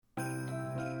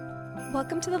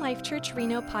Welcome to the Life Church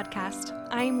Reno podcast.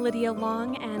 I'm Lydia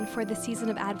Long, and for the season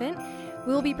of Advent,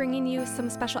 we will be bringing you some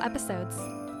special episodes.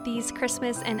 These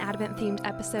Christmas and Advent-themed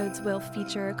episodes will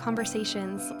feature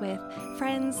conversations with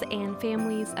friends and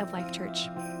families of Life Church.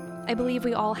 I believe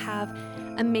we all have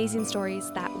amazing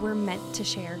stories that we're meant to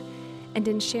share, and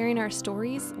in sharing our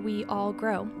stories, we all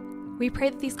grow. We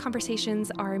pray that these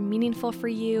conversations are meaningful for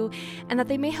you and that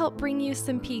they may help bring you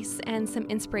some peace and some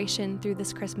inspiration through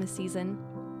this Christmas season.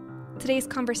 Today's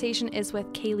conversation is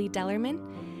with Kaylee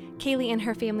Dellerman. Kaylee and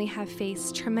her family have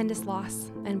faced tremendous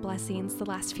loss and blessings the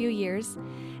last few years,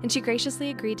 and she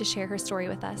graciously agreed to share her story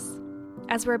with us.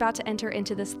 As we're about to enter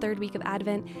into this third week of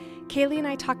Advent, Kaylee and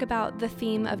I talk about the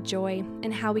theme of joy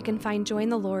and how we can find joy in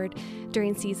the Lord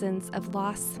during seasons of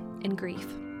loss and grief.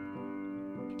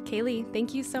 Kaylee,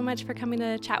 thank you so much for coming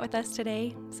to chat with us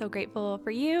today. So grateful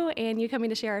for you and you coming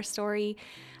to share our story.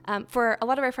 For a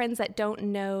lot of our friends that don't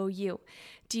know you,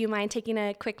 do you mind taking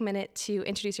a quick minute to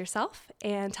introduce yourself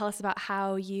and tell us about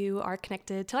how you are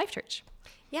connected to Life Church?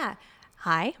 Yeah.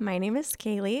 Hi, my name is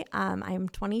Kaylee. I'm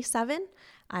 27.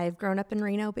 I've grown up in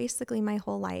Reno basically my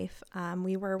whole life.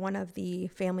 We were one of the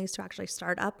families to actually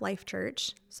start up Life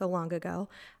Church so long ago.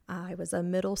 I was a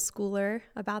middle schooler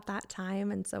about that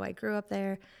time, and so I grew up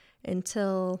there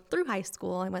until through high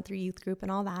school. I went through youth group and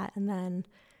all that, and then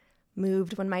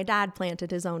moved when my dad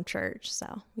planted his own church.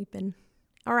 So we've been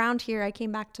around here. I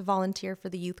came back to volunteer for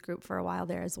the youth group for a while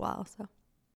there as well. So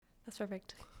that's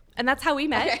perfect. And that's how we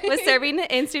met, was serving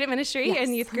in student ministry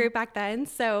and youth group back then.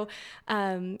 So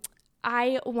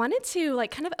I wanted to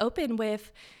kind of open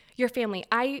with your family.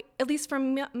 At least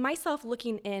from myself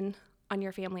looking in on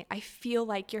your family, I feel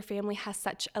like your family has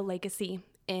such a legacy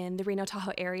in the Reno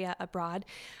Tahoe area abroad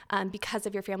because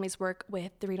of your family's work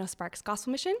with the Reno Sparks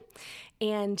Gospel Mission.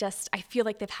 And just, I feel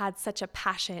like they've had such a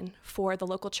passion for the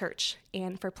local church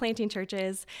and for planting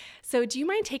churches. So do you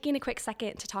mind taking a quick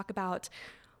second to talk about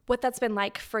what that's been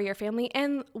like for your family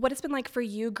and what it's been like for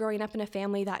you growing up in a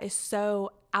family that is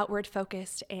so outward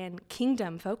focused and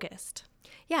kingdom focused?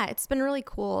 Yeah, it's been really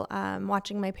cool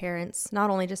watching my parents not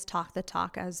only just talk the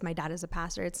talk as my dad is a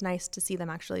pastor. It's nice to see them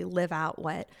actually live out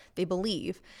what they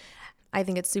believe. I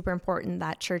think it's super important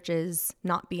that churches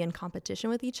not be in competition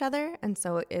with each other. And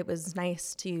so it was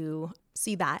nice to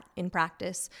see that in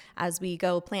practice as we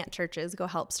go plant churches, go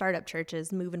help start up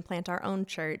churches, move and plant our own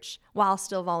church while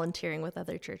still volunteering with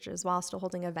other churches, while still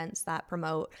holding events that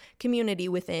promote community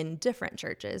within different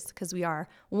churches, because we are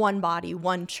one body,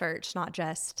 one church, not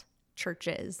just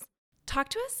churches. Talk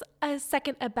to us a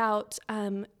second about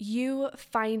you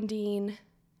finding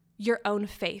your own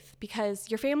faith, because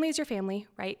your family is your family,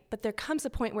 right? But there comes a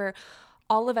point where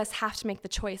all of us have to make the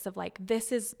choice of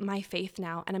this is my faith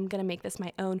now, and I'm going to make this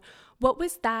my own. What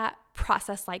was that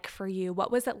process like for you?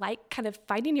 What was it like kind of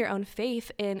finding your own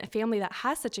faith in a family that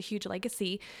has such a huge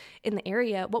legacy in the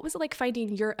area? What was it like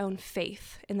finding your own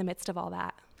faith in the midst of all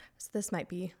that? So this might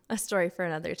be a story for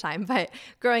another time, but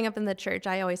growing up in the church,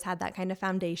 I always had that kind of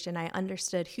foundation. I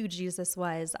understood who Jesus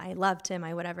was. I loved him,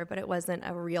 whatever, but it wasn't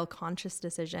a real conscious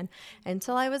decision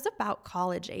until I was about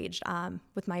college age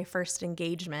with my first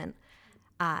engagement.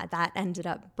 That ended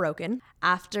up broken.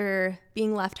 After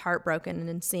being left heartbroken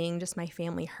and seeing just my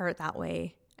family hurt that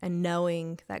way and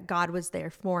knowing that God was there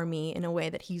for me in a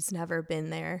way that he's never been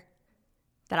there,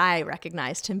 that I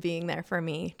recognized him being there for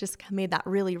me, just made that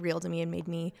really real to me and made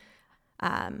me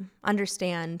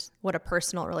understand what a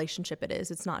personal relationship it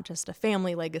is. It's not just a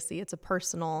family legacy, it's a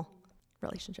personal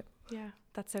relationship. Yeah,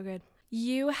 that's so good.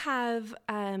 You have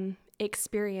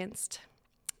experienced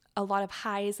a lot of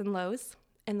highs and lows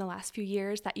in the last few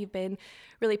years that you've been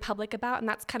really public about, and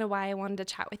that's kind of why I wanted to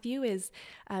chat with you is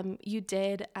you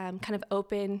did kind of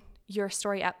open your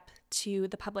story up to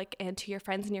the public and to your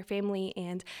friends and your family,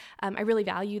 and I really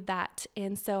valued that.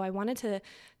 And so I wanted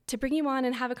to bring you on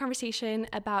and have a conversation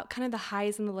about kind of the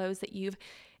highs and the lows that you've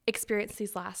experienced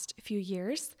these last few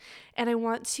years. And I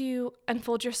want to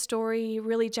unfold your story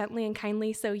really gently and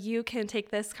kindly so you can take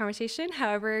this conversation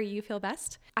however you feel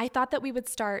best. I thought that we would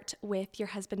start with your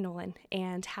husband, Nolan,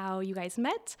 and how you guys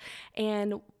met,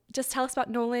 and just tell us about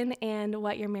Nolan and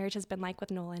what your marriage has been like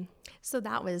with Nolan. So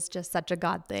that was just such a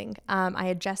God thing. I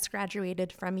had just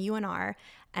graduated from UNR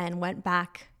and went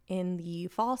back in the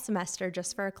fall semester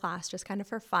just for a class, just kind of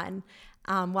for fun.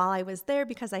 While I was there,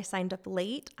 because I signed up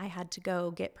late, I had to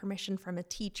go get permission from a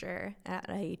teacher at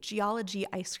a geology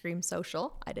ice cream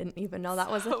social. I didn't even know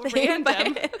that was a thing.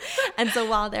 And so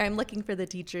while there, I'm looking for the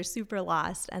teacher, super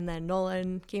lost. And then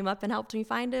Nolan came up and helped me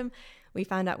find him. We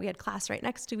found out we had class right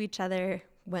next to each other,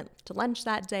 went to lunch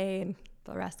that day, and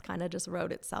the rest kind of just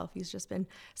wrote itself. He's just been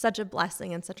such a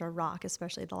blessing and such a rock,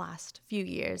 especially the last few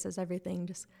years as everything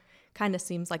just kind of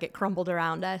seems like it crumbled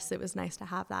around us. It was nice to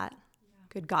have that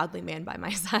good godly man by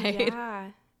my side.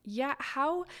 Yeah.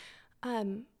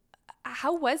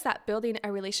 How was that, building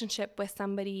a relationship with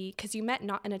somebody, because you met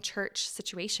not in a church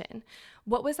situation?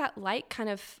 What was that like, kind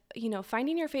of,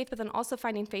 finding your faith, but then also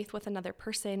finding faith with another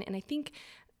person? And I think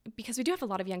because we do have a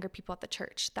lot of younger people at the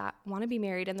church that want to be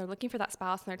married and they're looking for that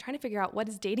spouse and they're trying to figure out what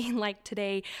is dating like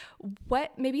today,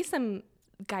 what maybe some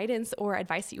guidance or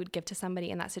advice that you would give to somebody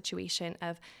in that situation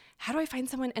of how do I find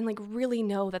someone and like really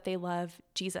know that they love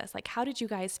Jesus? Like, how did you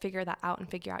guys figure that out and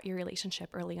figure out your relationship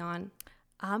early on?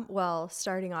 Well,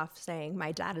 starting off saying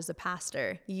my dad is a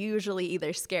pastor usually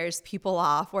either scares people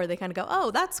off or they kind of go,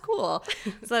 oh, that's cool.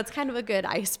 So that's kind of a good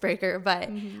icebreaker.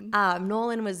 But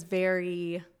Nolan was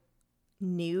very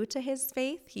new to his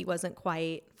faith. He wasn't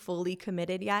quite fully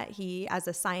committed yet. He, as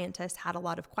a scientist, had a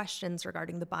lot of questions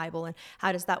regarding the Bible and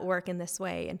how does that work in this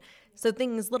way? And so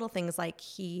little things like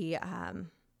he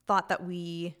thought that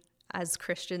we as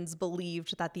Christians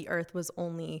believed that the earth was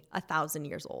only 1,000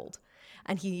 years old.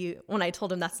 And when I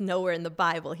told him that's nowhere in the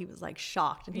Bible, he was like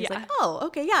shocked. And he was like, oh,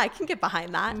 okay, yeah, I can get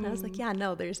behind that. And I was like, yeah,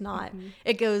 no, there's not.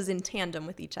 It goes in tandem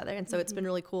with each other. And so it's been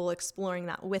really cool exploring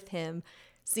that with him,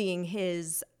 seeing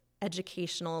his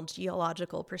educational,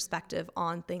 geological perspective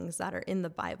on things that are in the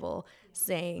Bible,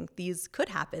 saying these could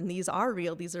happen, these are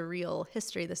real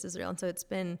history, this is real. And so it's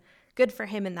been good for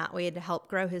him in that way to help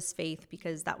grow his faith,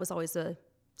 because that was always a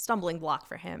stumbling block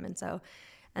for him.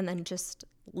 And then just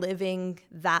living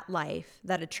that life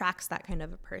that attracts that kind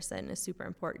of a person is super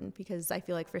important, because I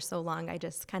feel like for so long I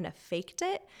just kind of faked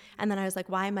it. And then I was like,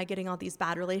 why am I getting all these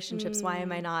bad relationships? Why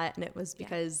am I not? And it was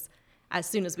because as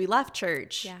soon as we left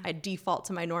church, I default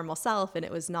to my normal self, and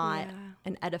it was not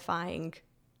an edifying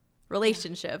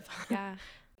relationship. Yeah.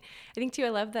 I think too, I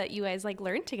love that you guys like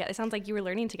learned together. It sounds like you were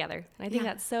learning together. And I think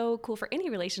that's so cool for any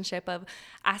relationship, of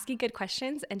asking good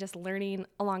questions and just learning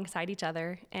alongside each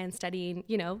other and studying.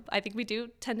 I think we do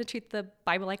tend to treat the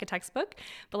Bible like a textbook,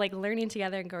 but like learning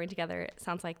together and growing together, it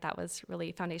sounds like that was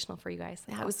really foundational for you guys.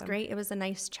 That was great. It was a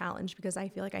nice challenge, because I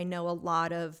feel like I know a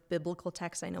lot of biblical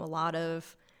texts. I know a lot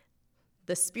of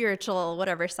the spiritual,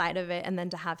 whatever side of it. And then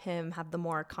to have him have the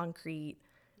more concrete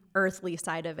earthly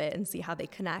side of it and see how they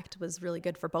connect was really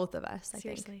good for both of us.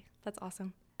 Seriously, I think. That's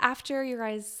awesome. After you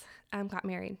guys got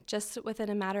married, just within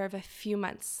a matter of a few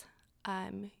months,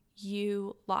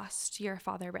 you lost your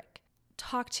father, Rick.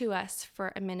 Talk to us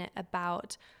for a minute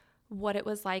about what it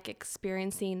was like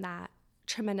experiencing that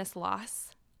tremendous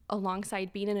loss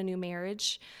alongside being in a new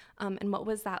marriage, and what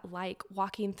was that like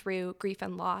walking through grief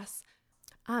and loss?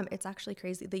 It's actually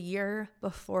crazy. The year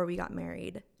before we got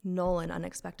married, Nolan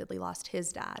unexpectedly lost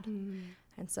his dad.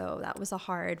 And so that was a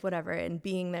hard whatever. And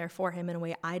being there for him in a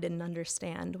way I didn't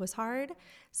understand was hard.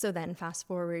 So then fast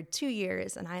forward 2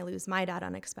 years and I lose my dad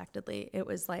unexpectedly. It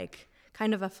was like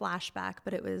kind of a flashback,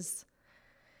 but it's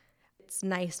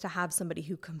nice to have somebody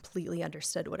who completely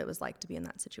understood what it was like to be in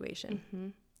that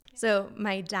situation. So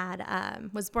my dad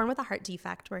was born with a heart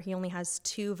defect where he only has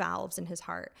 2 valves in his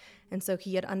heart. And so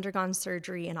he had undergone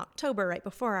surgery in October right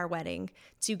before our wedding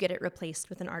to get it replaced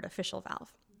with an artificial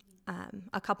valve.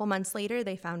 A couple months later,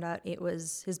 they found out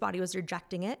his body was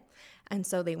rejecting it. And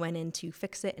so they went in to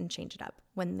fix it and change it up.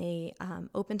 When they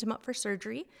opened him up for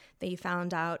surgery, they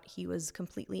found out he was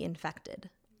completely infected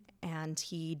and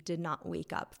he did not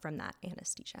wake up from that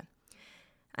anesthesia.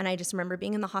 And I just remember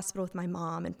being in the hospital with my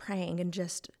mom and praying, and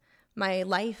just my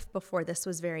life before this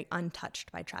was very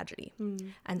untouched by tragedy.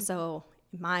 And so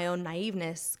my own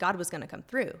naiveness, God was going to come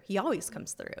through. He always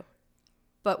comes through.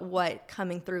 But what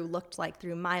coming through looked like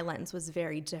through my lens was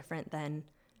very different than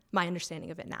my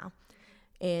understanding of it now.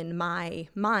 In my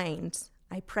mind,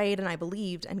 I prayed and I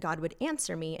believed, and God would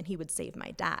answer me and he would save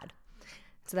my dad.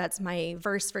 So that's my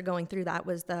verse for going through that,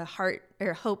 was the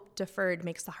hope deferred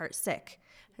makes the heart sick.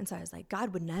 And so I was like,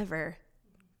 God would never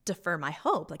defer my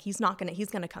hope. Like he's going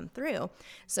to come through.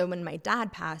 So when my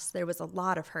dad passed, there was a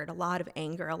lot of hurt, a lot of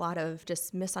anger, a lot of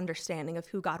just misunderstanding of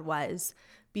who God was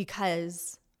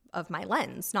because of my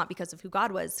lens, not because of who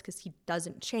God was, because he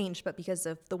doesn't change, but because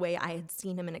of the way I had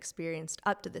seen him and experienced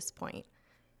up to this point.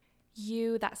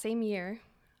 You, that same year,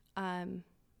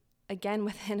 again,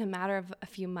 within a matter of a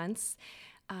few months,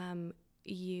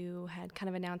 you had kind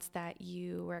of announced that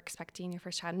you were expecting your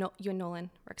first child. No, you and Nolan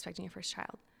were expecting your first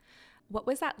child. What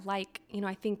was that like?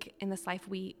 I think in this life,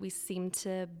 we seem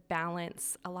to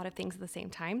balance a lot of things at the same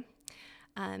time.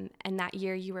 And that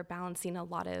year you were balancing a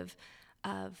lot of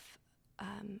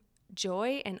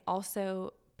joy and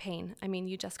also pain. I mean,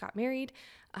 you just got married,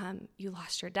 you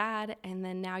lost your dad, and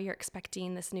then now you're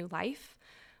expecting this new life.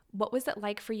 What was it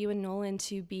like for you and Nolan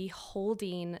to be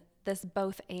holding this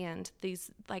both and,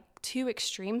 these like two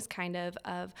extremes kind of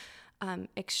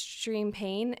extreme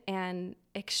pain and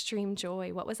extreme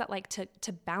joy. What was that like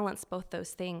to balance both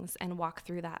those things and walk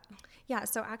through that? Yeah,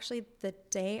 so actually the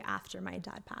day after my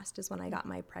dad passed is when I got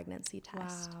my pregnancy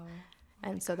test. Wow.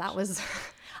 And so that was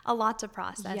a lot to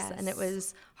process. Yes. And it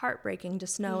was heartbreaking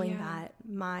just knowing that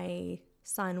my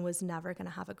son was never going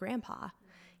to have a grandpa.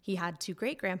 He had 2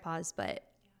 great grandpas, but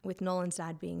with Nolan's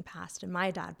dad being passed and my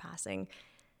dad passing,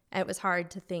 it was hard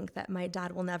to think that my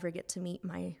dad will never get to meet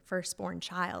my firstborn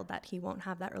child, that he won't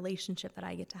have that relationship that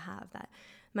I get to have, that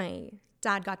my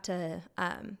dad got to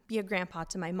be a grandpa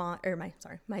to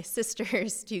my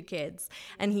sister's 2 kids,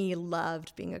 and he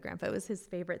loved being a grandpa. It was his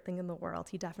favorite thing in the world.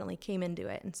 He definitely came into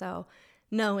it. And so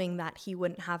knowing that he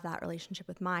wouldn't have that relationship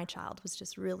with my child was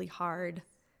just really hard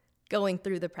going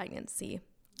through the pregnancy.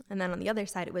 And then on the other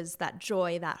side, it was that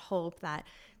joy, that hope that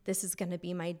this is going to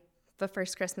be the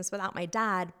first Christmas without my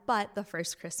dad, but the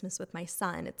first Christmas with my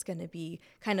son. It's going to be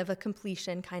kind of a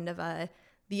completion, kind of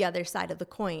the other side of the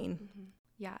coin. Mm-hmm.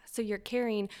 Yeah. So you're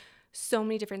carrying so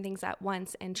many different things at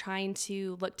once and trying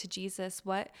to look to Jesus.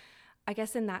 What, I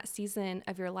guess in that season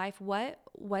of your life, what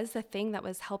was the thing that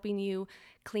was helping you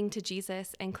cling to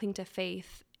Jesus and cling to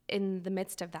faith in the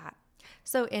midst of that?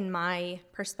 So in my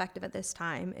perspective at this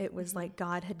time, it was like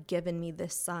God had given me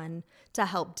this son to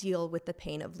help deal with the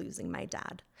pain of losing my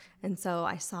dad. And so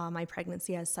I saw my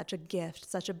pregnancy as such a gift,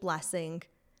 such a blessing,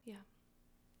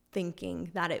 thinking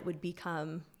that it would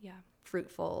become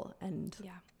fruitful and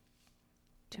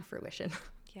to fruition.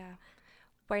 Yeah.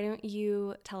 Why don't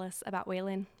you tell us about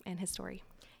Waylon and his story?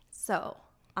 So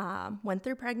went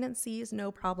through pregnancies,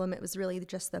 no problem. It was really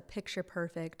just the picture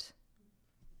perfect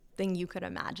thing you could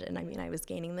imagine. I mean, I was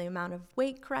gaining the amount of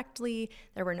weight correctly.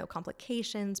 There were no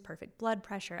complications, perfect blood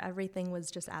pressure. Everything was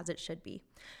just as it should be.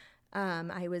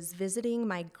 I was visiting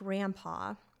my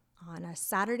grandpa on a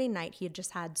Saturday night. He had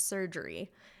just had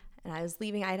surgery, and I was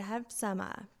leaving. I'd have some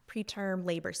preterm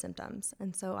labor symptoms,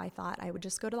 and so I thought I would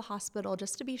just go to the hospital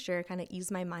just to be sure, kind of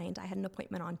ease my mind. I had an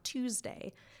appointment on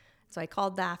Tuesday. So I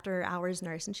called the after hours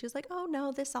nurse, and she was like, "Oh,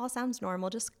 no, this all sounds normal.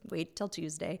 Just wait till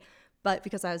Tuesday." But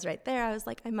because I was right there, I was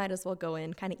like, I might as well go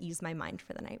in, kind of ease my mind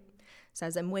for the night. So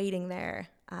as I'm waiting there,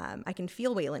 I can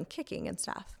feel Waylon kicking and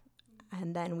stuff.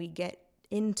 And then we get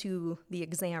into the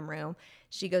exam room.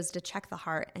 She goes to check the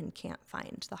heart and can't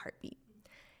find the heartbeat.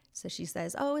 So she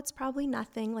says, "Oh, it's probably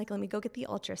nothing. Like, let me go get the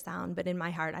ultrasound." But in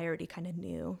my heart, I already kind of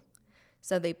knew.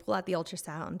 So they pull out the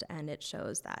ultrasound, and it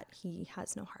shows that he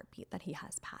has no heartbeat, that he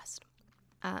has passed.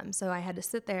 So I had to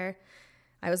sit there.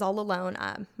 I was all alone.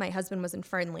 My husband was in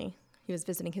Fernley. He was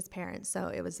visiting his parents, so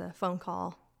it was a phone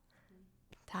call.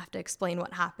 To have to explain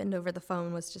what happened over the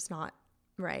phone was just not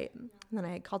right. And then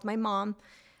I called my mom.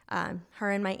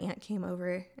 Her and my aunt came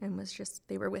over and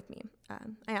they were with me.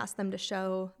 I asked them to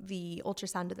show the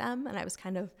ultrasound to them, and I was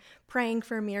kind of praying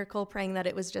for a miracle, praying that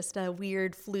it was just a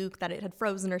weird fluke, that it had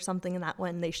frozen or something, and that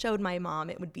when they showed my mom,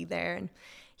 it would be there, and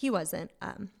he wasn't.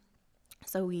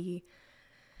 So we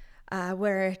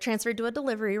were transferred to a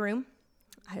delivery room.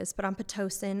 I was put on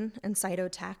Pitocin and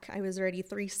Cytotec. I was already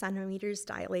 3 centimeters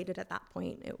dilated at that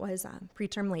point. It was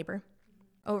preterm labor.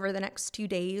 Over the next 2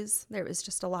 days, there was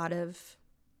just a lot of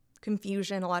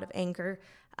confusion, a lot of anger,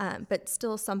 but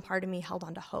still some part of me held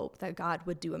on to hope that God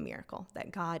would do a miracle,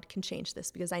 that God can change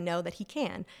this, because I know that he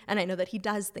can, and I know that he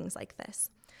does things like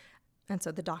this. And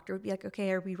so the doctor would be like,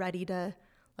 "Okay, are we ready to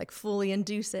like fully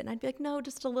induce it?" And I'd be like, "No,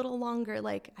 just a little longer.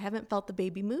 Like, I haven't felt the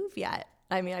baby move yet."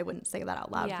 I mean, I wouldn't say that out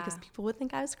loud because people would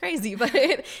think I was crazy, but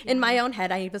in my own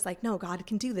head, I was like, "No, God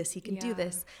can do this. He can do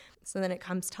this." So then it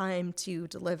comes time to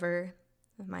deliver.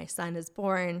 My son is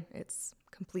born. It's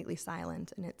completely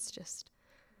silent, and it's just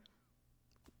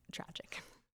tragic.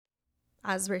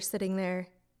 As we're sitting there,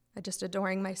 just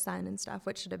adoring my son and stuff,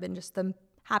 which should have been just the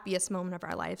happiest moment of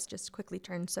our lives, just quickly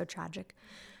turned so tragic.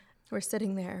 We're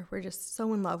sitting there. We're just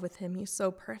so in love with him. He's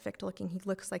so perfect looking. He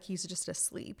looks like he's just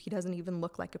asleep. He doesn't even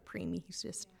look like a preemie. He's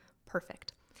just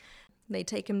perfect. They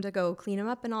take him to go clean him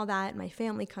up and all that. My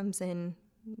family comes in.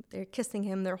 They're kissing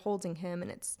him. They're holding him. And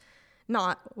it's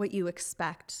not what you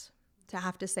expect, to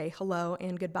have to say hello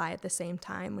and goodbye at the same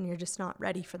time when you're just not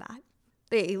ready for that.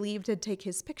 They leave to take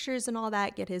his pictures and all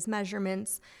that, get his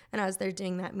measurements. And as they're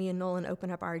doing that, me and Nolan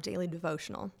open up our daily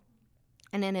devotional.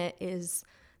 And in it is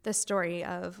the story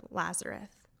of Lazarus.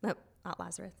 No, not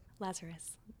Lazarus.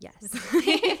 Lazarus. Yes.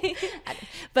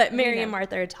 But Mary and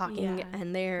Martha are talking,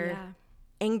 and they're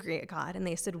angry at God. And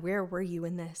they said, "Where were you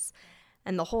in this?"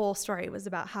 And the whole story was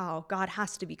about how God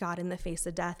has to be God in the face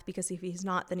of death, because if he's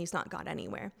not, then he's not God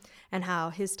anywhere. And how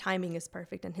his timing is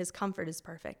perfect and his comfort is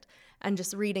perfect. And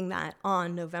just reading that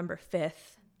on November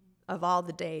 5th, of all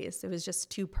the days. It was just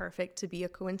too perfect to be a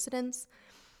coincidence.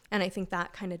 And I think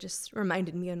that kind of just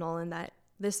reminded me and Nolan that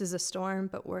this is a storm,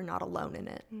 but we're not alone in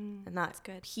it. And that's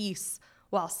good. Peace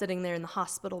while sitting there in the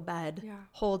hospital bed,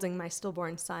 holding my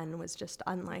stillborn son was just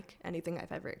unlike anything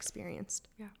I've ever experienced.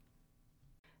 Yeah.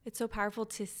 It's so powerful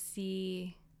to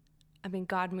see,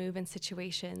 God move in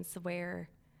situations where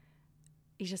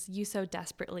you so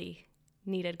desperately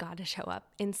needed God to show up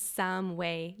in some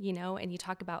way, and you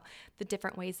talk about the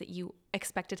different ways that you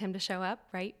expected him to show up,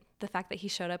 right? The fact that he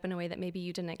showed up in a way that maybe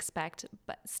you didn't expect,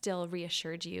 but still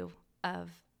reassured you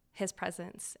of his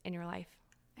presence in your life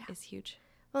is huge.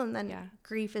 Well, and then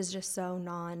grief is just so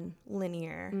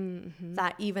non-linear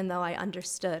that even though I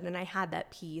understood and I had that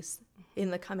peace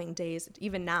in the coming days,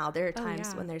 even now, there are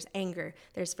times when there's anger,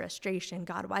 there's frustration.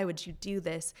 God, why would you do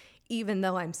this? Even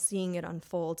though I'm seeing it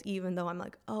unfold, even though I'm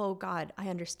like, oh God, I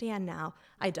understand now,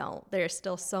 I don't. There's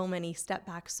still so many step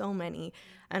back, so many.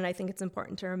 And I think it's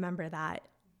important to remember that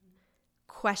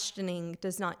questioning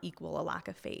does not equal a lack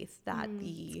of faith, that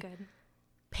the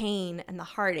pain and the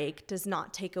heartache does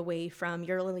not take away from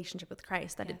your relationship with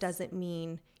Christ, that it doesn't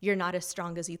mean you're not as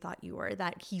strong as you thought you were,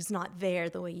 that he's not there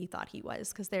the way you thought he was,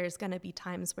 because there's going to be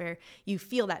times where you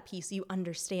feel that peace, you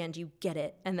understand, you get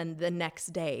it, and then the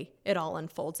next day it all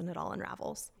unfolds and it all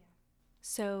unravels.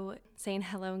 So saying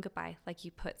hello and goodbye, like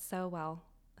you put so well,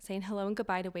 saying hello and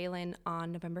goodbye to Waylon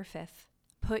on November 5th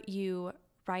put you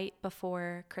right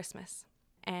before Christmas.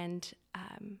 And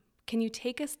can you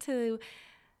take us to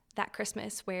that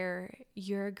Christmas where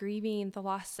you're grieving the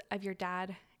loss of your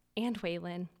dad and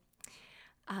Waylon?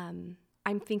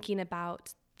 I'm thinking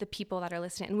about the people that are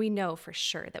listening, and we know for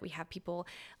sure that we have people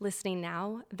listening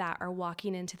now that are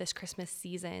walking into this Christmas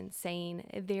season saying,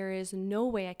 there is no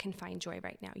way I can find joy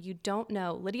right now. You don't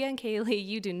know, Lydia and Kaylee,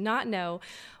 you do not know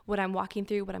what I'm walking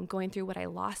through, what I'm going through, what I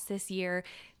lost this year.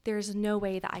 There's no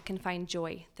way that I can find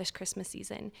joy this Christmas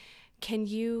season. Can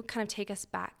you kind of take us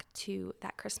back to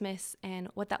that Christmas and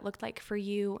what that looked like for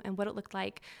you and what it looked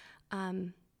like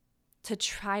to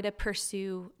try to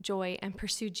pursue joy and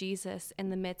pursue Jesus in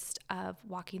the midst of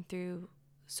walking through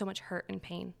so much hurt and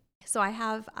pain? So I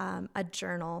have a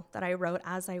journal that I wrote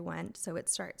as I went. So it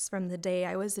starts from the day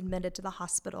I was admitted to the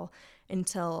hospital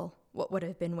until what would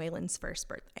have been Waylon's first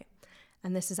birthday.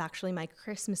 And this is actually my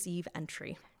Christmas Eve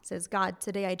entry. It says, God,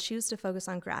 today I choose to focus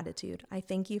on gratitude. I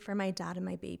thank you for my dad and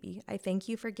my baby. I thank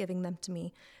you for giving them to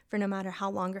me, for no matter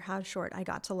how long or how short, I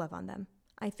got to love on them.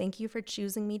 I thank you for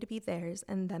choosing me to be theirs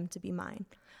and them to be mine.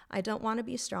 I don't want to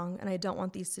be strong, and I don't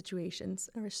want these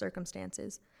situations or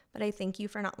circumstances, but I thank you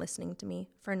for not listening to me,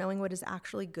 for knowing what is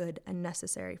actually good and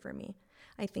necessary for me.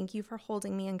 I thank you for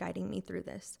holding me and guiding me through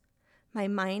this. My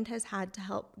mind has had to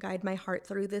help guide my heart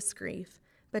through this grief,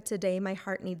 but today my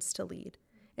heart needs to lead.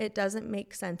 It doesn't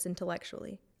make sense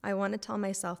intellectually. I want to tell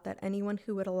myself that anyone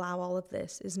who would allow all of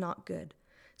this is not good.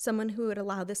 Someone who would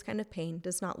allow this kind of pain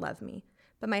does not love me.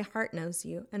 But my heart knows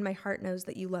you, and my heart knows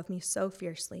that you love me so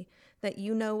fiercely, that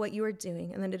you know what you are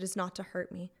doing, and that it is not to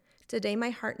hurt me. Today my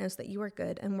heart knows that you are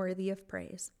good and worthy of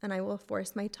praise, and I will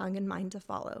force my tongue and mind to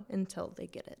follow until they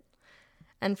get it.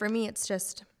 And for me, it's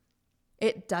just,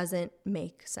 it doesn't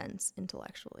make sense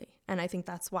intellectually. And I think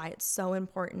that's why it's so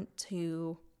important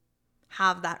to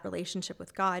have that relationship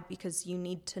with God, because you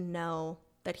need to know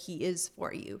that he is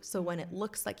for you. So when it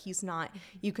looks like he's not,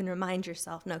 you can remind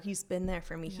yourself, no, he's been there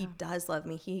for me. He does love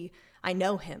me. I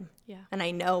know him. And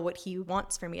I know what he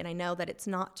wants for me. And I know that it's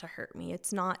not to hurt me.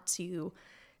 It's not to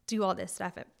do all this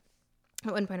stuff. At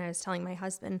one point I was telling my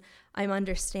husband, I'm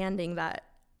understanding that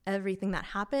everything that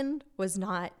happened was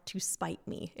not to spite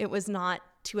me. It was not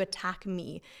to attack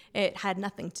me. It had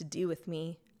nothing to do with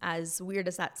me, as weird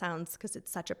as that sounds, because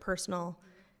it's such a personal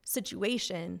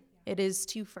situation. It is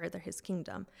to further his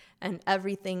kingdom, and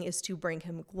everything is to bring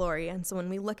him glory. And so when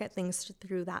we look at things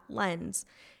through that lens,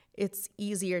 it's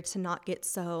easier to not get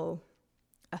so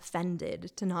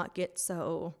offended, to not get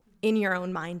so in your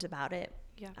own mind about it.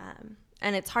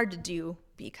 And it's hard to do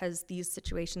because these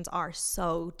situations are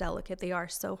so delicate. They are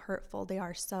so hurtful. They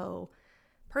are so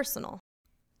personal.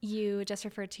 You just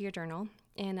referred to your journal,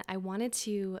 and I wanted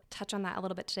to touch on that a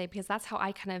little bit today because that's how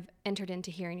I kind of entered into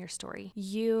hearing your story.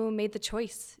 You made the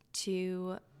choice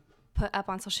to put up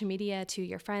on social media to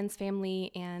your friends,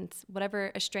 family, and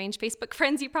whatever estranged Facebook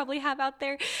friends you probably have out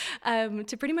there,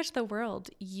 to pretty much the world.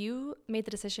 You made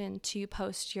the decision to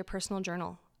post your personal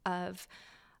journal of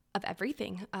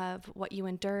everything, of what you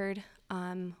endured,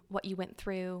 what you went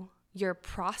through, your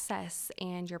process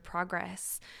and your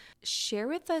progress. Share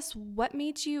with us what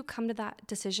made you come to that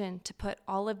decision to put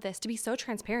all of this, to be so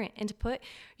transparent and to put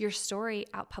your story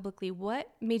out publicly. What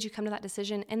made you come to that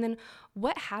decision? And then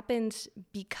what happened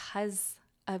because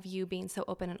of you being so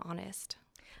open and honest?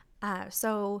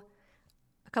 So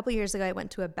a couple years ago, I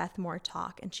went to a Beth Moore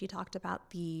talk, and she talked about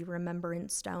the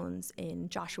remembrance stones in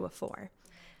Joshua 4,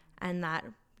 and that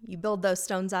you build those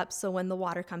stones up so when the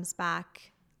water comes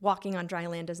back, walking on dry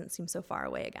land doesn't seem so far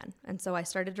away again. And so I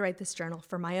started to write this journal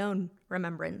for my own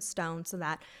remembrance stone so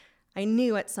that I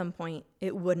knew at some point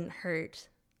it wouldn't hurt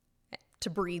to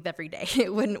breathe every day.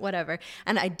 It wouldn't, whatever.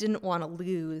 And I didn't want to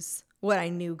lose what I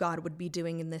knew God would be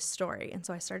doing in this story. And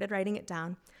so I started writing it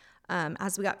down.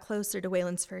 As we got closer to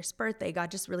Waylon's first birthday,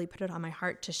 God just really put it on my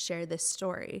heart to share this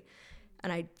story.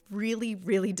 And I really,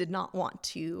 really did not want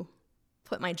to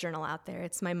put my journal out there.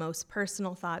 It's my most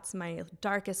personal thoughts, my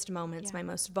darkest moments, my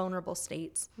most vulnerable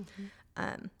states.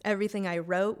 Everything I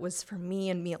wrote was for me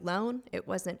and me alone. It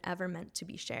wasn't ever meant to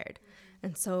be shared.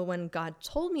 And so when God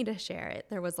told me to share it,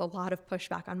 there was a lot of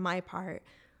pushback on my part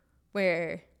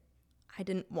where I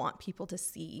didn't want people to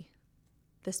see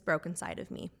this broken side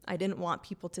of me. I didn't want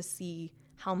people to see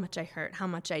how much I hurt, how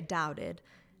much I doubted.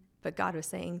 But God was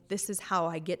saying, this is how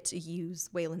I get to use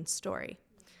Waylon's story.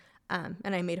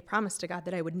 And I made a promise to God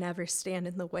that I would never stand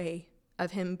in the way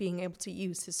of him being able to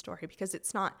use his story, because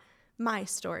it's not my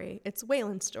story, it's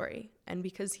Waylon's story. And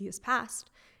because he has passed,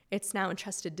 it's now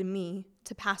entrusted to me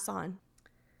to pass on.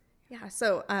 Yeah,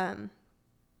 so I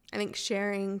think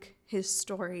sharing his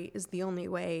story is the only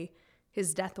way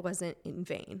his death wasn't in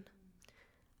vain.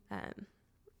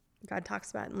 God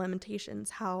talks about in Lamentations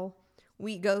how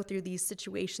we go through these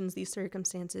situations, these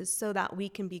circumstances, so that we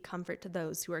can be comfort to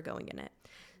those who are going in it,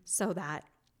 so that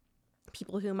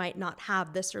people who might not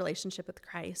have this relationship with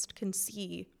Christ can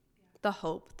see the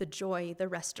hope, the joy, the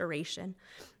restoration.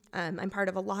 I'm part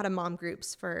of a lot of mom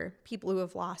groups for people who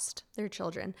have lost their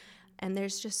children, and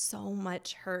there's just so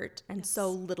much hurt and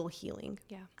so little healing.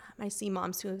 Yeah. I see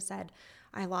moms who have said,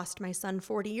 I lost my son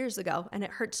 40 years ago, and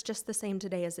it hurts just the same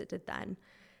today as it did then.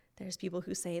 There's people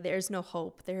who say, there's no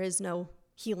hope, there is no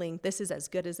healing, this is as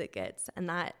good as it gets, and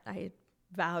that I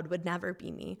vowed would never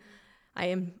be me. I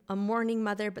am a mourning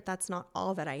mother, but that's not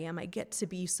all that I am. I get to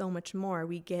be so much more.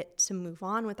 We get to move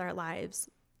on with our lives,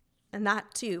 and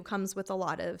that too comes with a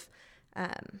lot of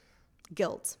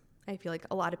guilt. I feel like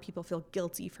a lot of people feel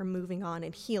guilty for moving on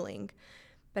and healing,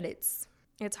 but it's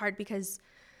hard because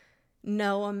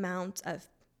no amount of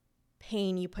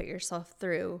pain you put yourself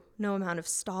through, no amount of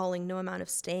stalling, no amount of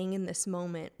staying in this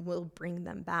moment will bring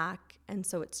them back. And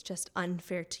so it's just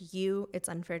unfair to you. It's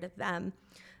unfair to them.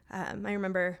 I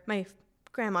remember my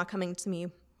grandma coming to me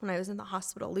when I was in the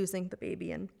hospital losing the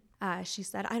baby, and she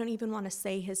said, I don't even want to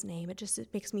say his name. It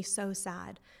makes me so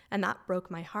sad. And that broke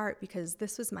my heart, because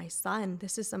this was my son.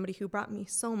 This is somebody who brought me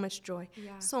so much joy,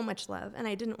 so much love. And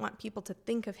I didn't want people to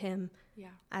think of him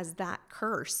as that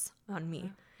curse on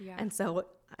me. And so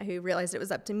I realized it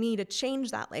was up to me to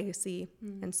change that legacy.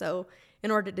 And so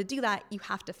in order to do that, you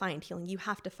have to find healing. You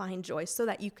have to find joy so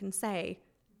that you can say,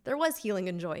 there was healing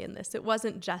and joy in this. It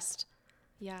wasn't just...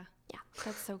 Yeah,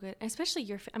 that's so good. Especially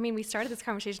we started this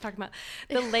conversation talking about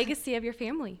the legacy of your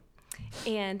family.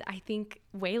 And I think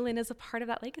Waylon is a part of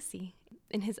that legacy.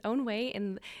 In his own way,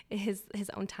 in his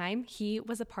own time, he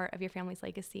was a part of your family's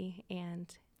legacy,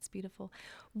 and it's beautiful.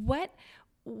 What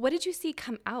did you see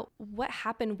come out? What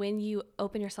happened when you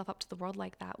opened yourself up to the world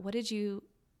like that? What did you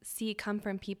see come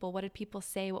from people? What did people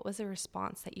say? What was the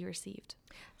response that you received?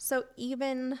 So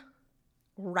even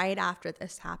right after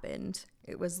this happened,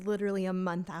 it was literally a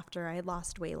month after I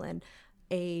lost Waylon,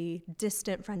 a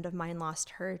distant friend of mine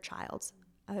lost her child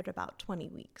at about 20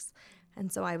 weeks.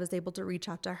 And so I was able to reach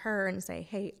out to her and say,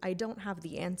 hey, I don't have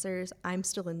the answers. I'm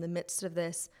still in the midst of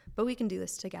this, but we can do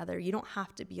this together. You don't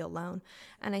have to be alone.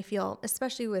 And I feel,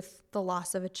 especially with the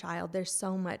loss of a child, there's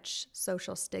so much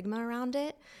social stigma around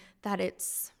it that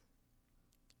it's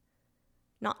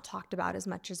not talked about as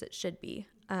much as it should be.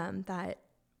 That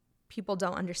people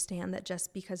don't understand that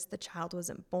just because the child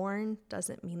wasn't born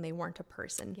doesn't mean they weren't a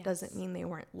person, doesn't mean they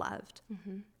weren't loved.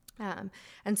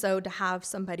 And so to have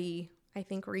somebody, I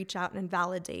think, reach out and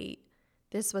validate,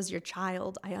 this was your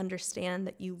child, I understand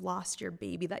that you lost your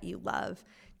baby that you love,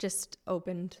 just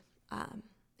opened,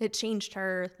 it changed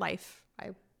her life.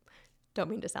 I don't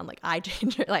mean to sound like I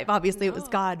changed her life. Obviously, It was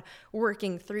God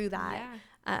working through that.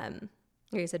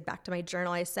 Like I said, back to my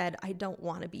journal, I said, I don't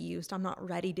want to be used. I'm not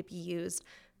ready to be used.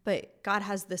 But God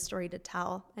has this story to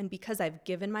tell. And because I've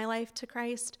given my life to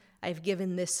Christ, I've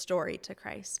given this story to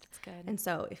Christ. That's good. And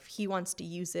so if he wants to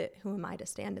use it, who am I to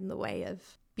stand in the way of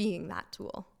being that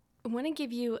tool? I want to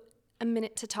give you a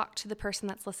minute to talk to the person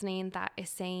that's listening that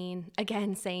is saying,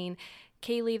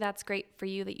 Kaylee, that's great for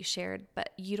you that you shared,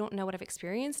 but you don't know what I've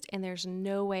experienced, and there's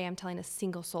no way I'm telling a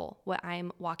single soul what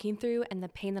I'm walking through and the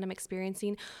pain that I'm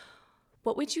experiencing.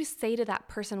 What would you say to that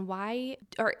person? Why,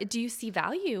 or do you see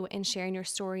value in sharing your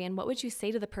story? And what would you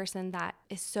say to the person that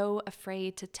is so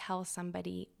afraid to tell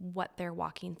somebody what they're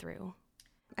walking through?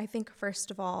 I think,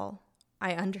 first of all,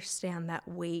 I understand that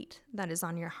weight that is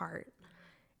on your heart.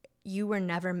 You were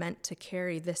never meant to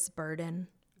carry this burden,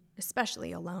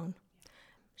 especially alone.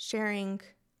 Sharing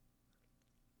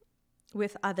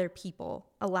with other people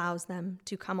allows them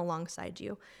to come alongside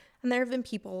you. And there have been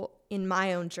people in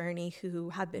my own journey who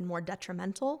have been more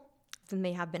detrimental than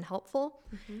they have been helpful.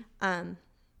 And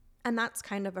that's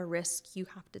kind of a risk you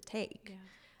have to take.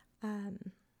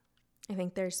 I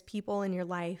think there's people in your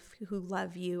life who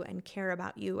love you and care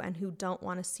about you and who don't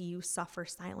want to see you suffer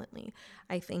silently.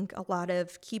 I think a lot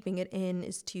of keeping it in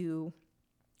is to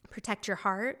protect your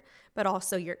heart, but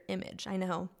also your image. I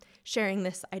know sharing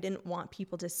this, I didn't want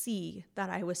people to see that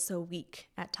I was so weak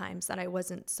at times, that I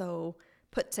wasn't so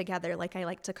put together like I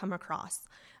like to come across.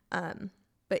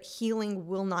 But healing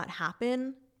will not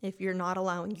happen if you're not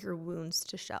allowing your wounds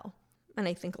to show. And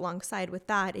I think alongside with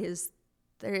that is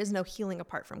there is no healing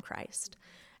apart from Christ.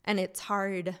 And it's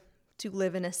hard to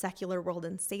live in a secular world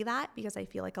and say that, because I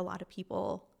feel like a lot of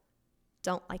people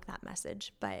don't like that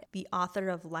message. But the author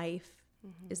of life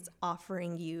is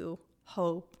offering you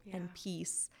hope and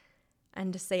peace.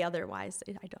 And to say otherwise,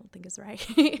 I don't think is right.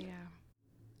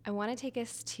 I want to take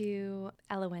us to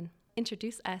Elowyn.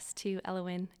 Introduce us to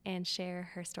Elowyn and share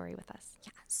her story with us.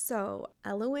 Yeah. So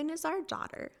Elowyn is our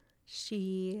daughter.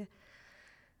 She,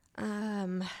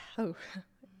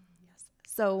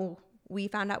 So we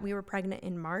found out we were pregnant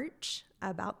in March,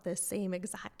 about the same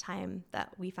exact time that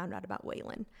we found out about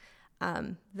Waylon.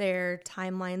 Their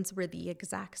timelines were the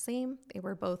exact same. They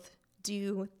were both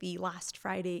due the last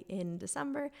Friday in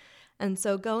December. And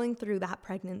so going through that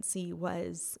pregnancy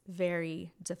was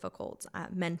very difficult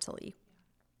mentally.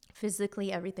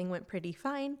 Physically, everything went pretty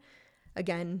fine.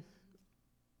 Again,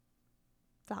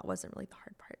 that wasn't really the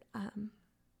hard part.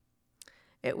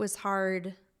 It was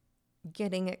hard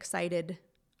getting excited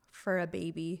for a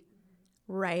baby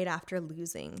right after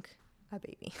losing a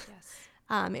baby.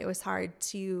 It was hard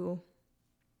to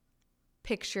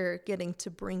picture getting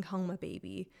to bring home a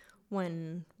baby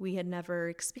when we had never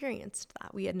experienced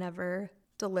that. We had never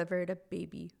delivered a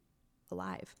baby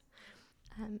alive.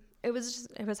 It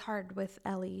was hard with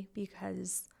Ellie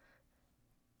because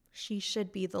she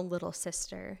should be the little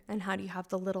sister. And how do you have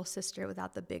the little sister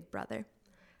without the big brother?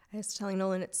 I was telling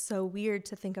Nolan, it's so weird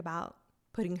to think about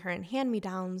putting her in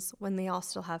hand-me-downs when they all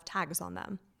still have tags on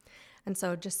them. And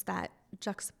so just that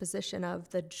juxtaposition of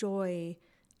the joy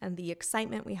and the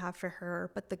excitement we have for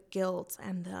her, but the guilt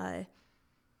and the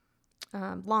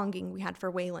longing we had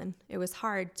for Waylon. It was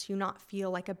hard to not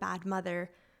feel like a bad mother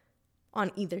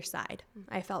on either side.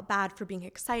 I felt bad for being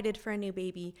excited for a new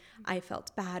baby. I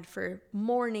felt bad for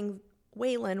mourning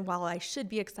Waylon while I should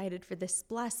be excited for this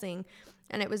blessing.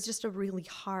 And it was just a really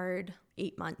hard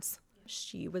 8 months.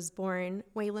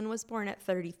 Waylon was born at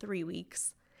 33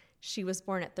 weeks. She was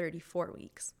born at 34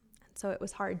 weeks. And so it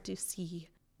was hard to see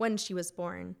when she was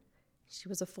born. She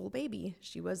was a full baby.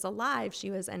 She was alive.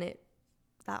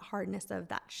 That hardness of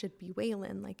that should be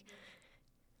Waylon.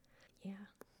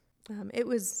 It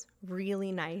was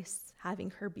really nice having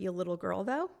her be a little girl,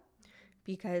 though,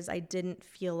 because I didn't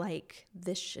feel like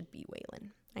this should be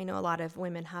Waylon. I know a lot of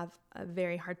women have a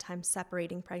very hard time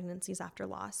separating pregnancies after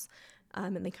loss,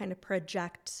 and they kind of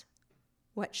project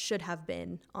what should have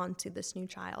been onto this new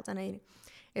child. And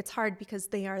it's hard because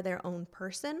they are their own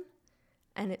person,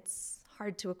 and it's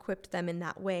hard to equip them in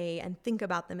that way and think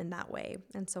about them in that way.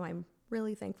 And so I'm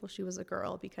really thankful she was a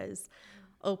girl, because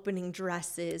opening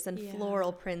dresses and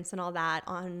floral prints and all that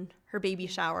on her baby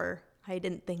shower, I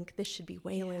didn't think this should be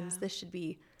Waylon's. This should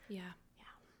be...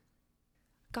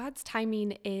 God's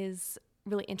timing is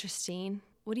really interesting.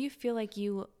 What do you feel like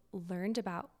you learned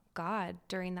about God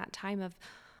during that time of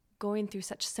going through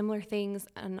such similar things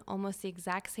on almost the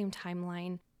exact same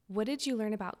timeline? What did you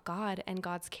learn about God and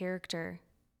God's character?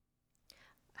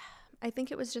 I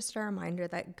think it was just a reminder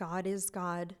that God is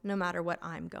God no matter what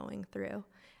I'm going through,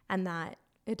 and that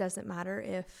it doesn't matter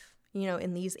if,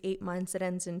 in these 8 months it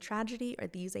ends in tragedy, or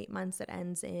these 8 months it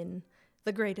ends in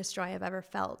the greatest joy I've ever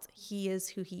felt. He is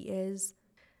who he is.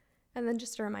 And then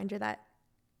just a reminder that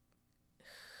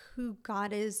who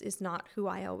God is not who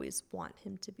I always want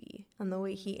him to be. And the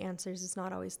way he answers is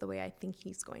not always the way I think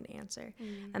he's going to answer.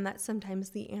 And that sometimes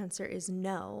the answer is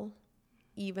no,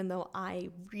 even though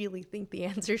I really think the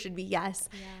answer should be yes.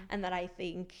 And that I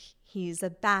think he's a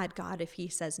bad God if he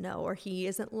says no, or he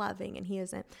isn't loving and he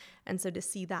isn't. And so to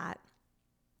see that.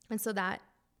 And so that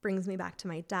brings me back to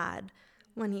my dad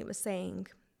when he was saying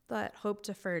that hope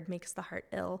deferred makes the heart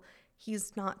ill.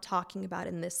 he's not talking about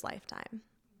in this lifetime.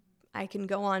 I can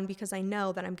go on because I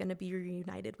know that I'm going to be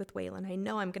reunited with Waylon. I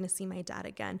know I'm going to see my dad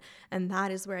again. And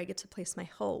that is where I get to place my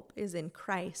hope, is in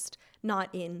Christ, not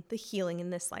in the healing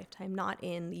in this lifetime, not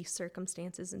in the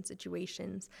circumstances and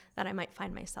situations that I might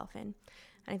find myself in.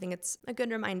 And I think it's a good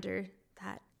reminder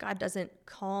that God doesn't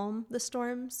calm the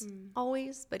storms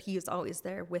always, but he is always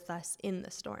there with us in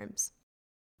the storms.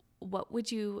 What would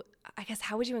you,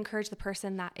 how would you encourage the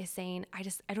person that is saying, I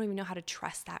don't even know how to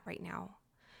trust that right now?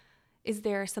 Is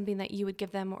there something that you would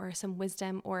give them, or some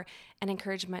wisdom or an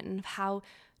encouragement in how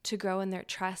to grow in their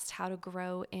trust, how to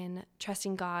grow in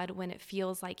trusting God when it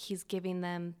feels like he's giving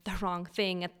them the wrong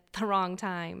thing at the wrong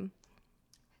time?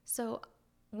 So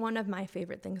one of my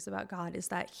favorite things about God is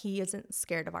that he isn't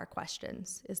scared of our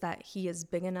questions, is that he is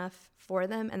big enough for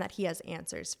them and that he has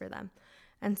answers for them.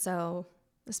 And so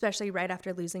especially right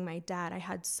after losing my dad, I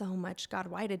had so much, God,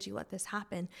 why did you let this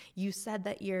happen? You said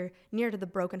that you're near to the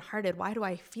brokenhearted. Why do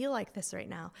I feel like this right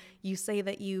now? You say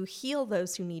that you heal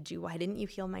those who need you. Why didn't you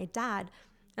heal my dad?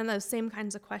 And those same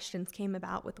kinds of questions came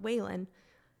about with Waylon.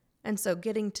 And so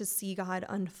getting to see God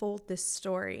unfold this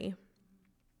story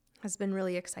has been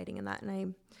really exciting in that.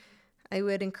 And I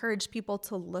would encourage people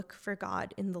to look for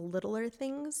God in the littler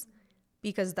things,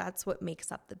 because that's what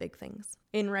makes up the big things.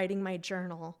 In writing my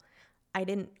journal, I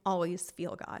didn't always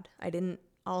feel God. I didn't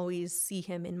always see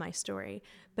him in my story.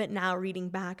 But now reading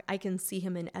back, I can see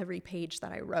him in every page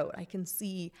that I wrote. I can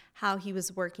see how he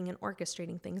was working and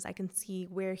orchestrating things. I can see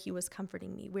where he was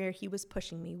comforting me, where he was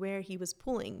pushing me, where he was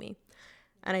pulling me.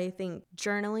 And I think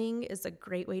journaling is a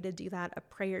great way to do that. A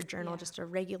prayer journal, just a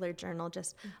regular journal,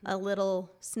 just a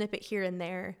little snippet here and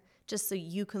there, just so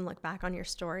you can look back on your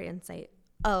story and say,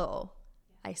 oh,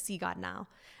 I see God now.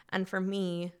 And for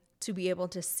me, to be able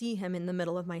to see him in the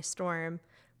middle of my storm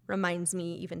reminds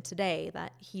me even today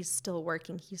that he's still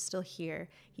working. He's still here.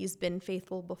 He's been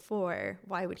faithful before.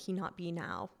 Why would he not be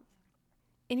now?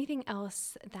 Anything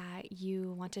else that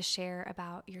you want to share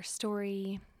about your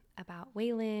story, about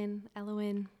Waylon,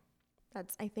 Elowen?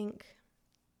 That's, I think,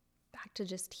 back to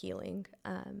just healing.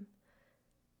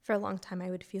 For a long time, I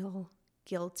would feel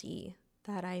guilty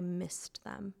that I missed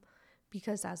them,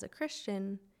 because as a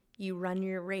Christian, you run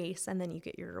your race and then you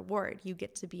get your reward. You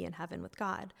get to be in heaven with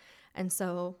God. And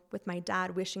so with my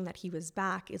dad wishing that he was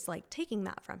back is like taking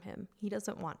that from him. He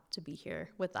doesn't want to be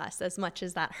here with us, as much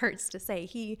as that hurts to say.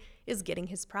 He is getting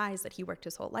his prize that he worked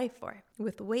his whole life for.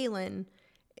 With Waylon,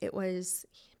 it was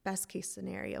best case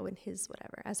scenario in his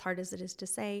whatever. As hard as it is to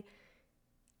say,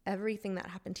 everything that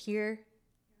happened here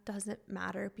doesn't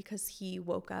matter, because he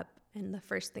woke up and the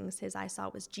first things his eyes saw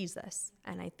was Jesus.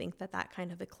 And I think that kind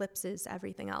of eclipses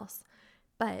everything else.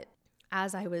 But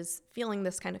as I was feeling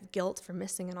this kind of guilt for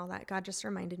missing and all that, God just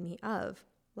reminded me of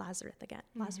Lazarus again.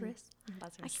 Lazarus?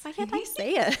 Why can't I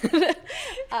say it?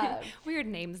 Weird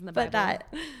names in the Bible. But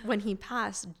that when he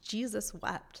passed, Jesus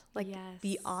wept. Like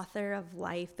the author of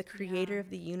life, the creator of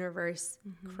the universe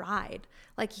cried.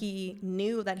 Like he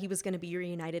knew that he was going to be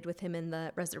reunited with him in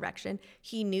the resurrection.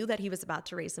 He knew that he was about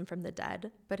to raise him from the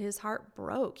dead, but his heart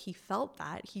broke. He felt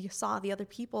that. He saw the other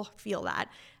people feel that,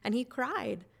 and he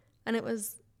cried. And it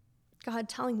was God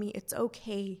telling me it's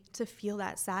okay to feel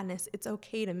that sadness. It's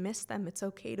okay to miss them. It's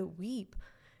okay to weep.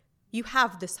 You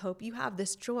have this hope. You have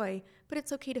this joy, but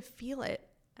it's okay to feel it,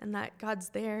 and that God's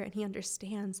there and he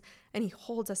understands and he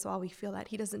holds us while we feel that.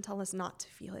 He doesn't tell us not to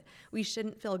feel it. We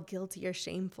shouldn't feel guilty or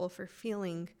shameful for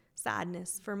feeling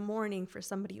sadness, for mourning for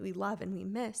somebody we love and we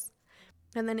miss.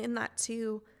 And then in that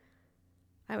too,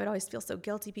 I would always feel so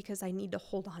guilty because I need to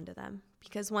hold on to them,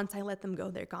 because once I let them go,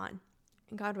 they're gone.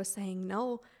 And God was saying,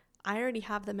 no, I already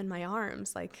have them in my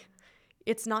arms. Like,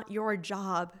 it's not your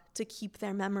job to keep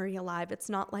their memory alive. It's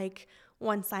not like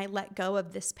once I let go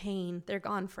of this pain, they're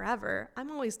gone forever.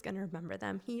 I'm always going to remember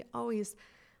them.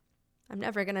 I'm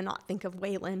never going to not think of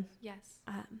Waylon. Yes.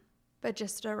 But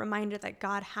just a reminder that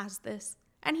God has this,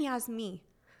 and he has me,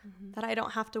 that I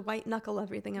don't have to white knuckle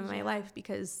everything in my life,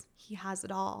 because he has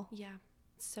it all. Yeah.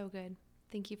 So good.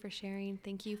 Thank you for sharing.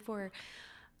 Thank you for...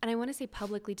 And I want to say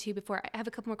publicly too, before I have a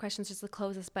couple more questions just to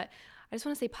close this, but I just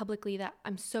want to say publicly that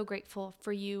I'm so grateful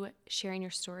for you sharing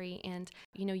your story. And,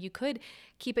 you could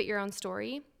keep it your own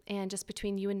story and just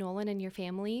between you and Nolan and your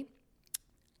family.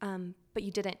 but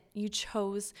you didn't. You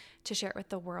chose to share it with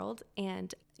the world,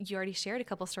 and you already shared a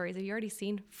couple stories. Have you already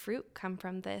seen fruit come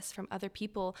from this, from other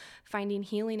people finding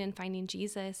healing and finding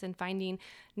Jesus and finding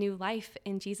new life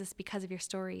in Jesus because of your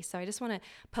story? So I just want to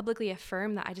publicly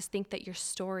affirm that I just think that your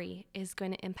story is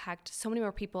going to impact so many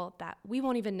more people that we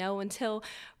won't even know until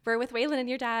we're with Waylon and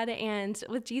your dad and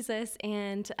with Jesus,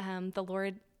 and the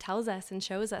Lord tells us and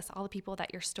shows us all the people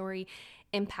that your story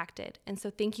impacted. And so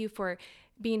thank you for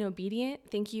being obedient.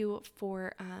 Thank you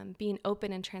for being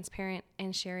open and transparent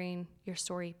and sharing your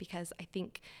story, because I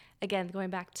think, again, going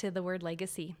back to the word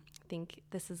legacy, I think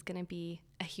this is going to be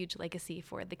a huge legacy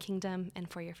for the kingdom and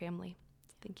for your family.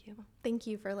 So thank you. Thank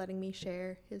you for letting me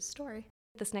share his story.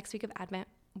 This next week of Advent,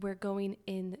 we're going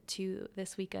into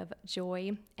this week of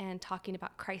joy and talking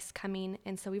about Christ coming.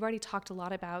 And so we've already talked a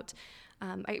lot about,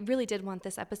 I really did want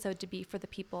this episode to be for the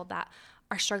people that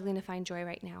are struggling to find joy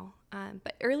right now.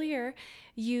 But earlier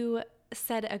you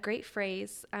said a great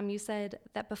phrase. You said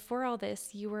that before all this,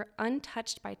 you were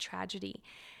untouched by tragedy.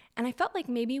 And I felt like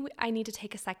maybe I need to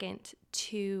take a second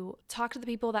to talk to the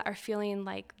people that are feeling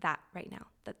like that right now,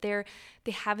 that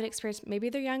they haven't experienced, maybe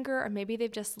they're younger, or maybe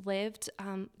they've just lived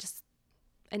just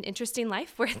an interesting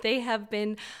life where they have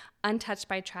been untouched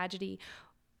by tragedy.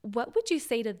 What would you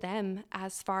say to them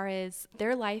as far as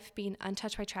their life being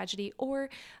untouched by tragedy, or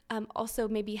also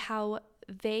maybe how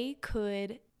they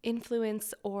could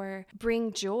influence or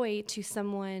bring joy to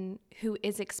someone who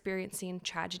is experiencing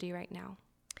tragedy right now?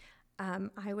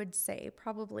 I would say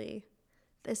probably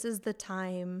this is the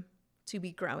time to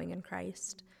be growing in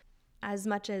Christ. As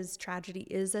much as tragedy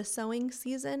is a sowing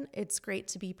season, it's great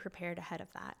to be prepared ahead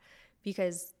of that,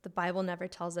 because the Bible never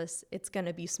tells us it's going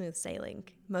to be smooth sailing.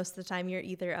 Most of the time, you're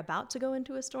either about to go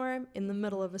into a storm, in the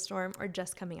middle of a storm, or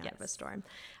just coming out of a storm.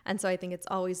 And so I think it's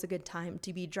always a good time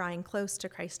to be drawing close to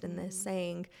Christ in this,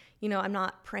 saying, I'm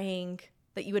not praying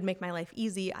that you would make my life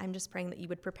easy. I'm just praying that you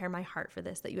would prepare my heart for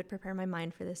this, that you would prepare my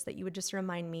mind for this, that you would just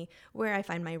remind me where I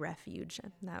find my refuge,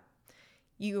 and that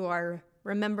you are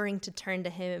remembering to turn to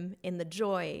him in the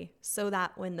joy, so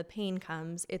that when the pain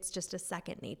comes, it's just a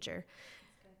second nature.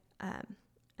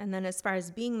 And then as far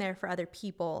as being there for other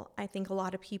people, I think a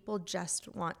lot of people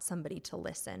just want somebody to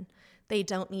listen. They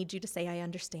don't need you to say, I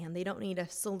understand. They don't need a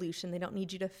solution. They don't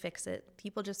need you to fix it.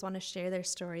 People just want to share their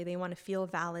story. They want to feel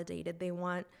validated. They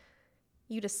want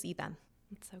you to see them.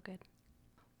 That's so good.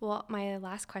 Well, my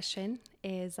last question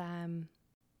is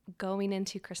going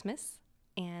into Christmas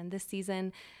and this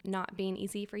season not being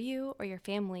easy for you or your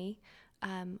family.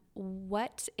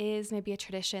 What is maybe a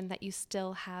tradition that you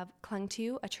still have clung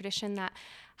to, a tradition that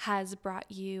has brought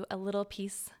you a little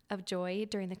piece of joy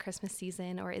during the Christmas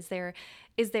season? Or is there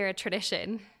a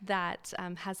tradition that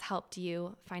has helped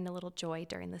you find a little joy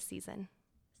during this season?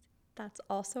 That's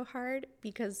also hard,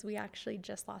 because we actually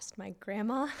just lost my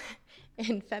grandma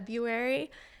in February.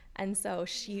 And so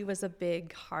she was a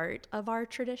big part of our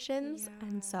traditions. Yeah.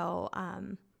 And so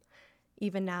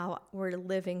even now we're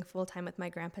living full time with my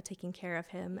grandpa, taking care of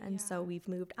him. And so we've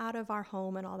moved out of our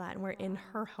home and all that, and we're in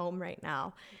her home right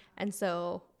now. And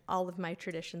so all of my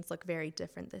traditions look very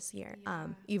different this year.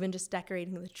 Even just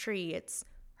decorating the tree, it's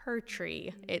her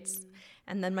tree.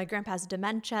 And then my grandpa has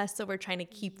dementia, so we're trying to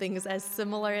keep things as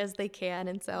similar as they can.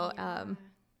 And so,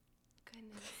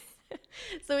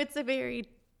 so it's a very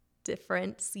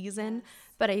different season,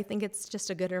 but I think it's just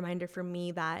a good reminder for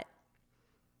me that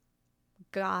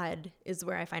God is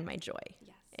where I find my joy.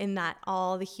 In that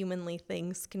all the humanly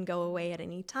things can go away at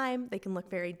any time. They can look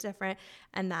very different.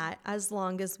 And that as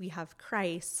long as we have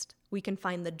Christ, we can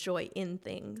find the joy in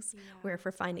things. Where if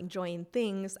we're finding joy in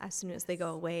things, as soon as they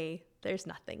go away, there's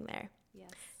nothing there.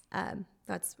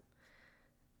 That's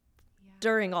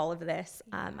during all of this.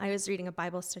 I was reading a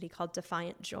Bible study called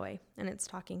Defiant Joy, and it's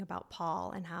talking about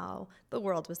Paul and how the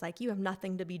world was like, you have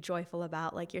nothing to be joyful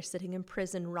about. Like, you're sitting in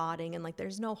prison rotting, and like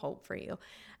there's no hope for you.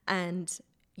 And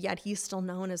yet he's still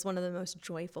known as one of the most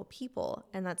joyful people.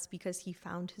 And that's because he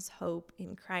found his hope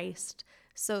in Christ,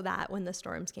 so that when the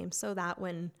storms came, so that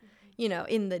when,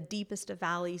 in the deepest of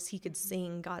valleys, he could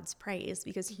sing God's praise,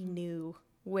 because he knew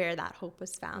where that hope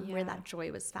was found, where that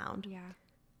joy was found. Yeah.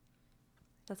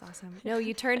 That's awesome. No,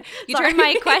 you turned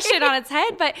my question on its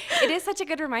head, but it is such a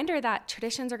good reminder that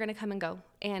traditions are going to come and go.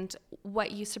 And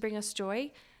what used to bring us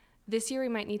joy, this year we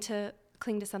might need to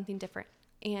cling to something different.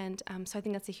 And so I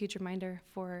think that's a huge reminder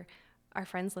for our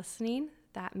friends listening,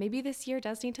 that maybe this year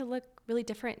does need to look really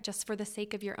different, just for the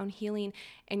sake of your own healing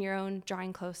and your own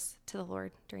drawing close to the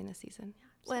Lord during this season.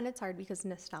 Well, and it's hard because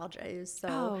nostalgia is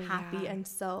so happy and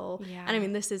so, and I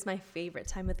mean, this is my favorite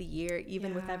time of the year,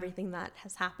 even with everything that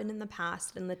has happened in the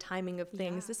past and the timing of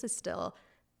things. This is still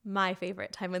my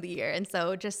favorite time of the year. And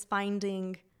so just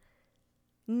finding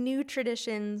new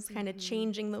traditions, kind of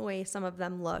changing the way some of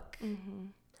them look.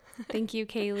 Thank you,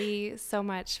 Kaylee, so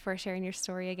much for sharing your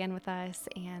story again with us.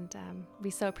 And we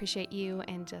so appreciate you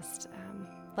and just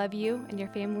love you and your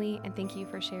family. And thank you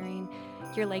for sharing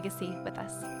your legacy with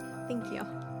us. Thank you.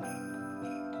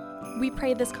 We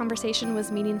pray this conversation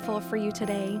was meaningful for you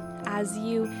today as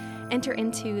you enter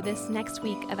into this next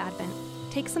week of Advent.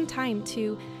 Take some time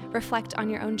to reflect on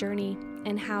your own journey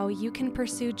and how you can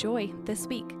pursue joy this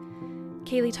week.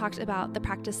 Kaylee talked about the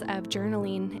practice of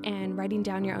journaling and writing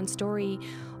down your own story,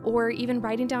 or even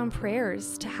writing down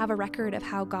prayers to have a record of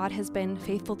how God has been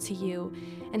faithful to you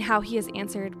and how He has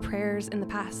answered prayers in the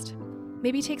past.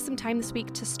 Maybe take some time this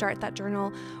week to start that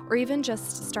journal, or even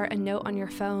just start a note on your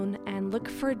phone and look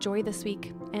for joy this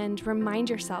week and remind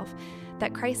yourself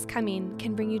that Christ's coming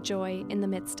can bring you joy in the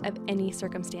midst of any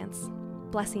circumstance.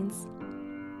 Blessings.